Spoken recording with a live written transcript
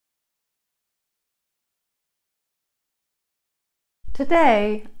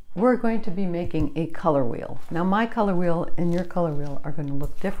Today, we're going to be making a color wheel. Now, my color wheel and your color wheel are going to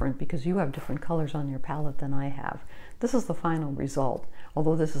look different because you have different colors on your palette than I have. This is the final result,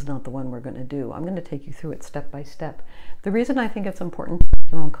 although this is not the one we're going to do. I'm going to take you through it step by step. The reason I think it's important to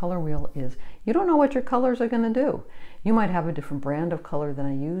make your own color wheel is you don't know what your colors are going to do. You might have a different brand of color than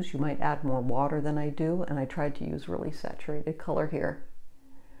I use. You might add more water than I do, and I tried to use really saturated color here.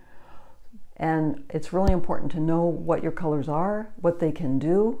 And it's really important to know what your colors are, what they can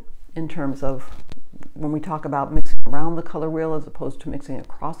do in terms of when we talk about mixing around the color wheel as opposed to mixing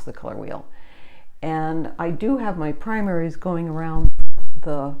across the color wheel. And I do have my primaries going around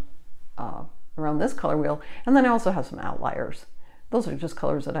around this color wheel, and then I also have some outliers. Those are just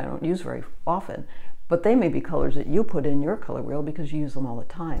colors that I don't use very often, but they may be colors that you put in your color wheel because you use them all the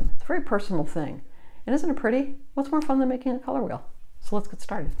time. It's a very personal thing. And isn't it pretty? What's more fun than making a color wheel? So let's get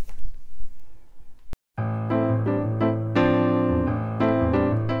started.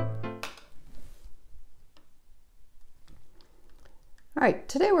 All right,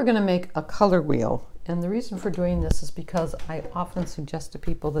 today we're going to make a color wheel, and the reason for doing this is because I often suggest to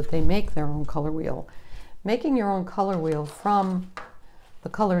people that they make their own color wheel. Making your own color wheel from the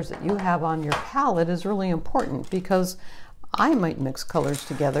colors that you have on your palette is really important because I might mix colors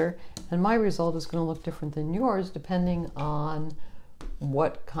together and my result is going to look different than yours depending on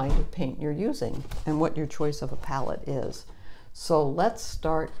what kind of paint you're using and what your choice of a palette is. So let's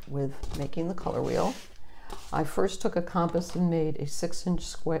start with making the color wheel. I first took a compass and made a 6-inch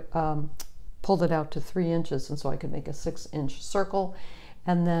square, pulled it out to 3 inches, and so I could make a 6-inch circle.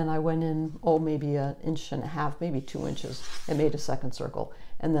 And then I went in, maybe 1.5 inches, maybe 2 inches, and made a second circle.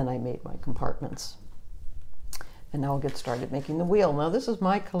 And then I made my compartments. And now I'll get started making the wheel. Now this is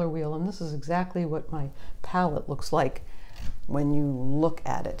my color wheel, and this is exactly what my palette looks like when you look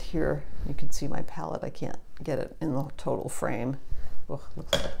at it. Here you can see my palette. I can't get it in the total frame. Ugh,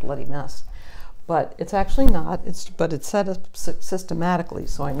 looks like a bloody mess. But it's actually not, but it's set up systematically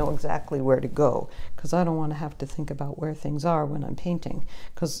so I know exactly where to go, because I don't want to have to think about where things are when I'm painting.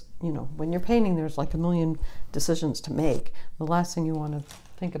 Because, you know, when you're painting, there's like a million decisions to make. The last thing you want to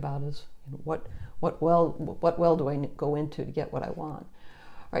think about is, you know, what well do I go into to get what I want.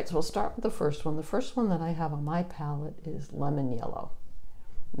 All right, so we'll start with the first one. The first one that I have on my palette is lemon yellow.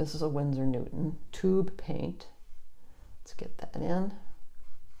 This is a Winsor Newton tube paint. Let's get that in.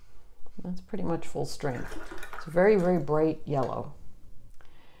 That's pretty much full strength. It's a very, very bright yellow.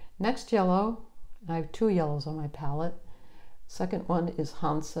 Next yellow, I have 2 yellows on my palette. Second one is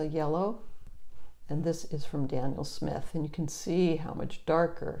Hansa yellow, and this is from Daniel Smith. And you can see how much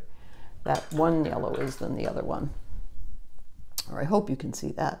darker that one yellow is than the other one. Or I hope you can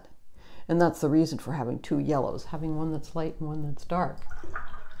see that. And that's the reason for having 2 yellows, having one that's light and one that's dark.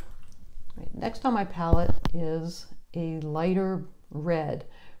 Right, next on my palette is a lighter red.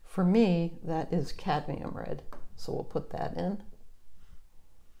 For me, that is cadmium red, so we'll put that in.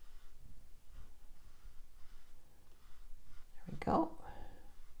 There we go.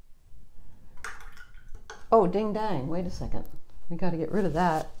 Oh, ding dang, wait a second. We got to get rid of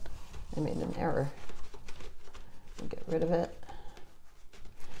that. I made an error. We'll get rid of it.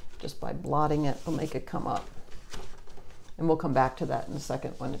 Just by blotting it, we'll make it come up. And we'll come back to that in a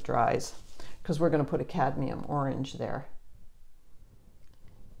second when it dries, because we're going to put a cadmium orange there.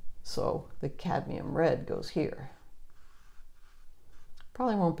 So the cadmium red goes here.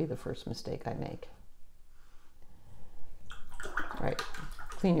 Probably won't be the first mistake I make. All right,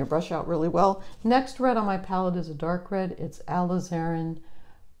 clean your brush out really well. Next red on my palette is a dark red. It's alizarin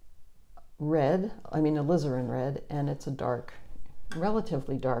red, alizarin red, and it's a dark,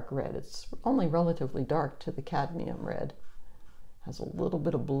 relatively dark red. It's only relatively dark to the cadmium red. Has a little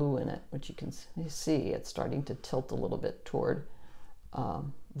bit of blue in it, which you can see it's starting to tilt a little bit toward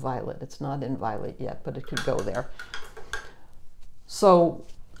violet. It's not in violet yet, but it could go there. So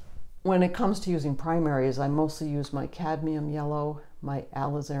when it comes to using primaries, I mostly use my cadmium yellow, my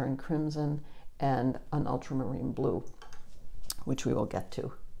alizarin crimson, and an ultramarine blue, which we will get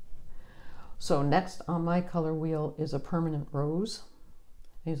to. So next on my color wheel is a permanent rose.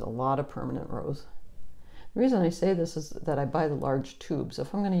 I use a lot of permanent rose. The reason I say this is that I buy the large tubes.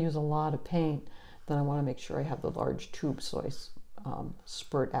 If I'm going to use a lot of paint, then I want to make sure I have the large tube, so I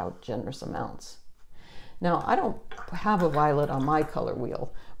spurt out generous amounts. Now, I don't have a violet on my color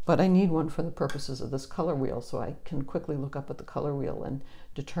wheel, but I need one for the purposes of this color wheel, so I can quickly look up at the color wheel and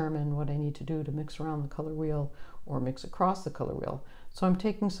determine what I need to do to mix around the color wheel or mix across the color wheel. So I'm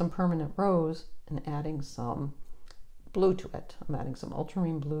taking some permanent rose and adding some blue to it. I'm adding some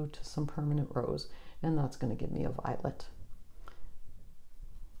ultramarine blue to some permanent rose, and that's going to give me a violet.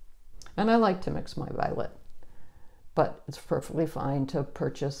 And I like to mix my violet. but it's perfectly fine to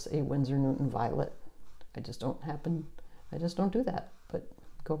purchase a Winsor Newton violet. I just don't do that, but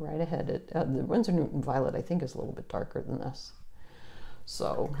go right ahead. The Winsor Newton violet, I think, is a little bit darker than this.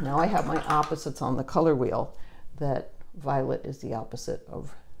 So now I have my opposites on the color wheel, that violet is the opposite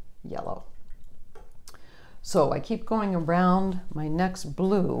of yellow. So I keep going around. My next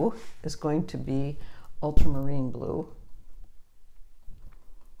blue is going to be ultramarine blue.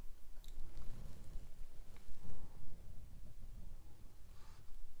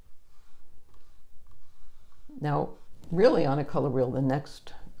 Now, really on a color wheel, the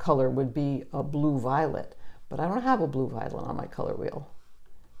next color would be a blue violet, but I don't have a blue violet on my color wheel.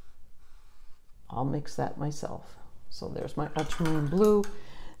 I'll mix that myself. So there's my ultramarine blue.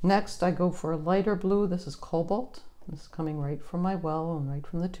 Next, I go for a lighter blue. This is cobalt. This is coming right from my well and right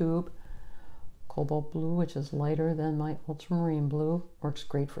from the tube. Cobalt blue, which is lighter than my ultramarine blue. Works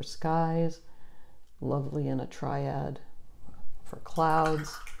great for skies. Lovely in a triad for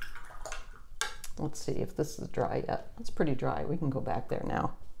clouds. Let's see if this is dry yet. It's pretty dry. We can go back there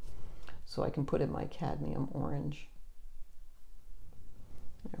now. So I can put in my cadmium orange.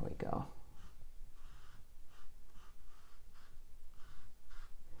 There we go.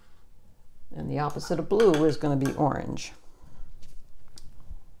 And the opposite of blue is going to be orange.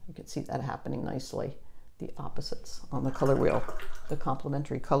 You can see that happening nicely. The opposites on the color wheel, the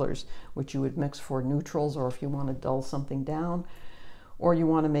complementary colors, which you would mix for neutrals, or if you want to dull something down, or you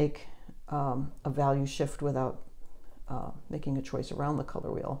want to make a value shift without making a choice around the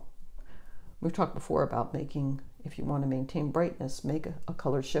color wheel. We've talked before about making, if you want to maintain brightness, make a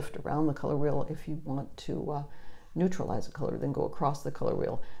color shift around the color wheel. If you want to neutralize a color, then go across the color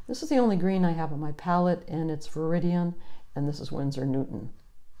wheel. This is the only green I have on my palette, and it's Viridian, and this is Winsor Newton.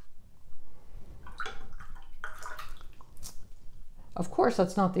 Of course,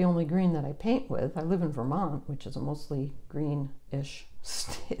 that's not the only green that I paint with. I live in Vermont, which is a mostly green-ish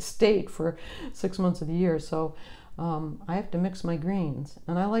state for 6 months of the year, so I have to mix my greens,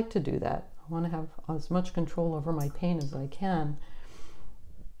 and I like to do that. I want to have as much control over my paint as I can.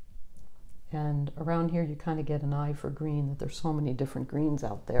 And around here you kind of get an eye for green, that there's so many different greens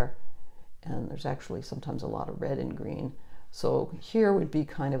out there, and there's actually sometimes a lot of red and green. So here would be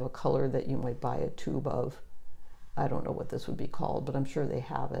kind of a color that you might buy a tube of. I don't know what this would be called, but I'm sure they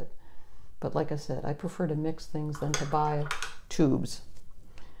have it. But like I said, I prefer to mix things than to buy tubes.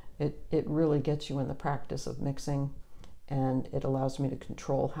 It really gets you in the practice of mixing, and it allows me to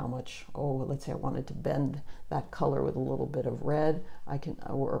control how much, let's say I wanted to bend that color with a little bit of red, I can,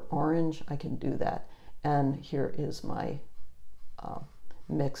 or orange, I can do that. And here is my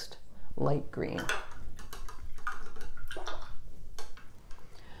mixed light green.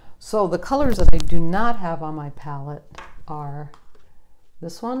 So the colors that I do not have on my palette are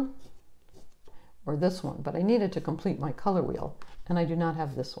this one or this one, but I needed to complete my color wheel, and I do not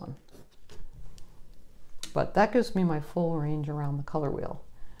have this one. But that gives me my full range around the color wheel.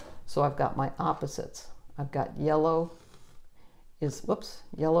 So I've got my opposites. I've got yellow is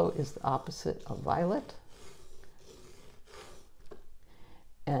the opposite of violet.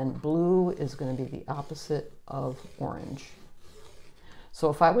 And blue is going to be the opposite of orange. So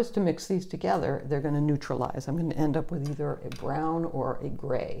if I was to mix these together, they're going to neutralize. I'm going to end up with either a brown or a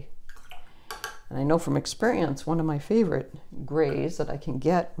gray. And I know from experience, one of my favorite grays that I can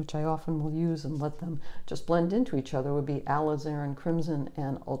get, which I often will use and let them just blend into each other, would be alizarin crimson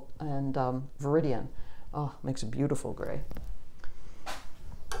and Viridian. Oh, makes a beautiful gray.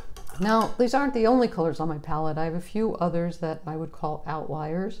 Now, these aren't the only colors on my palette. I have a few others that I would call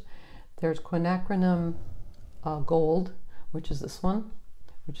outliers. There's quinacridone gold, which is this one,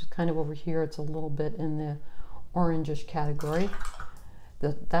 which is kind of over here. It's a little bit in the orangish category.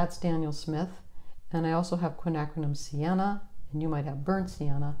 That's Daniel Smith. And I also have quinacridone sienna, and you might have burnt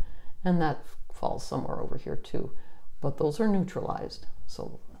sienna, and that falls somewhere over here too. But those are neutralized,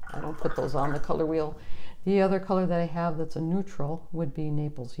 so I don't put those on the color wheel. The other color that I have that's a neutral would be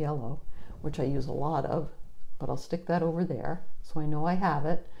Naples yellow, which I use a lot of, but I'll stick that over there so I know I have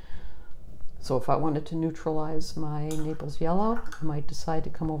it. So if I wanted to neutralize my Naples yellow, I might decide to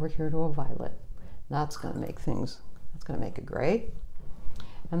come over here to a violet. That's going to make things, that's going to make a gray.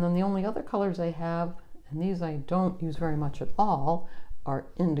 And then the only other colors I have, and these I don't use very much at all, are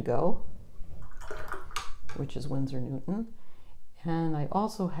indigo, which is Winsor Newton. And I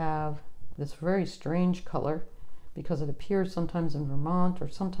also have this very strange color, because it appears sometimes in Vermont or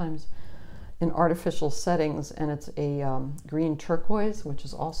sometimes in artificial settings, and it's a green turquoise, which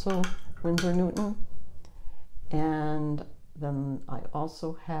is also Winsor Newton. And then I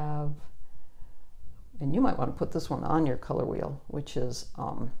also have, and you might want to put this one on your color wheel, which is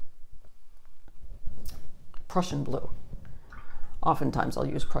Prussian blue. Oftentimes I'll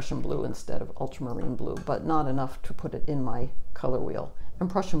use Prussian blue instead of ultramarine blue, but not enough to put it in my color wheel. And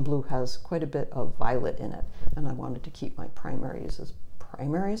Prussian blue has quite a bit of violet in it, and I wanted to keep my primaries as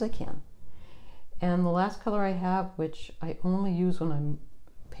primary as I can. And the last color I have, which I only use when I'm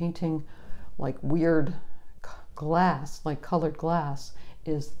painting like weird glass, like colored glass,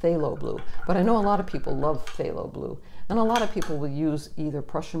 is phthalo blue. But I know a lot of people love phthalo blue, and a lot of people will use either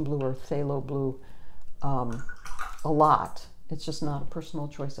Prussian blue or phthalo blue a lot. It's just not a personal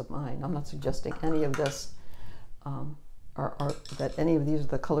choice of mine. I'm not suggesting any of this, or that any of these are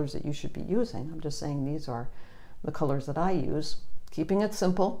the colors that you should be using. I'm just saying these are the colors that I use, keeping it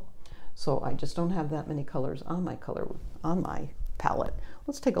simple. So I just don't have that many colors on my palette.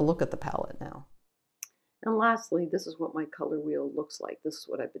 Let's take a look at the palette now. And lastly, this is what my color wheel looks like. This is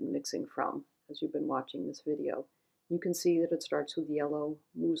what I've been mixing from as you've been watching this video. You can see that it starts with yellow,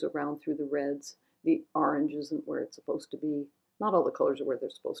 moves around through the reds. The orange isn't where it's supposed to be. Not all the colors are where they're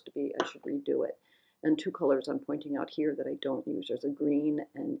supposed to be. I should redo it. And two colors I'm pointing out here that I don't use. There's a green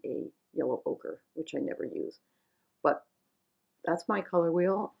and a yellow ochre, which I never use. But that's my color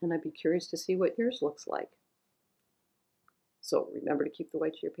wheel, and I'd be curious to see what yours looks like. So remember to keep the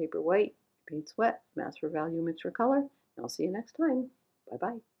whites of your paper white, your paint's wet, mass for value, mix for color, and I'll see you next time.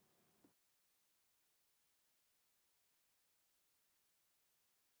 Bye-bye.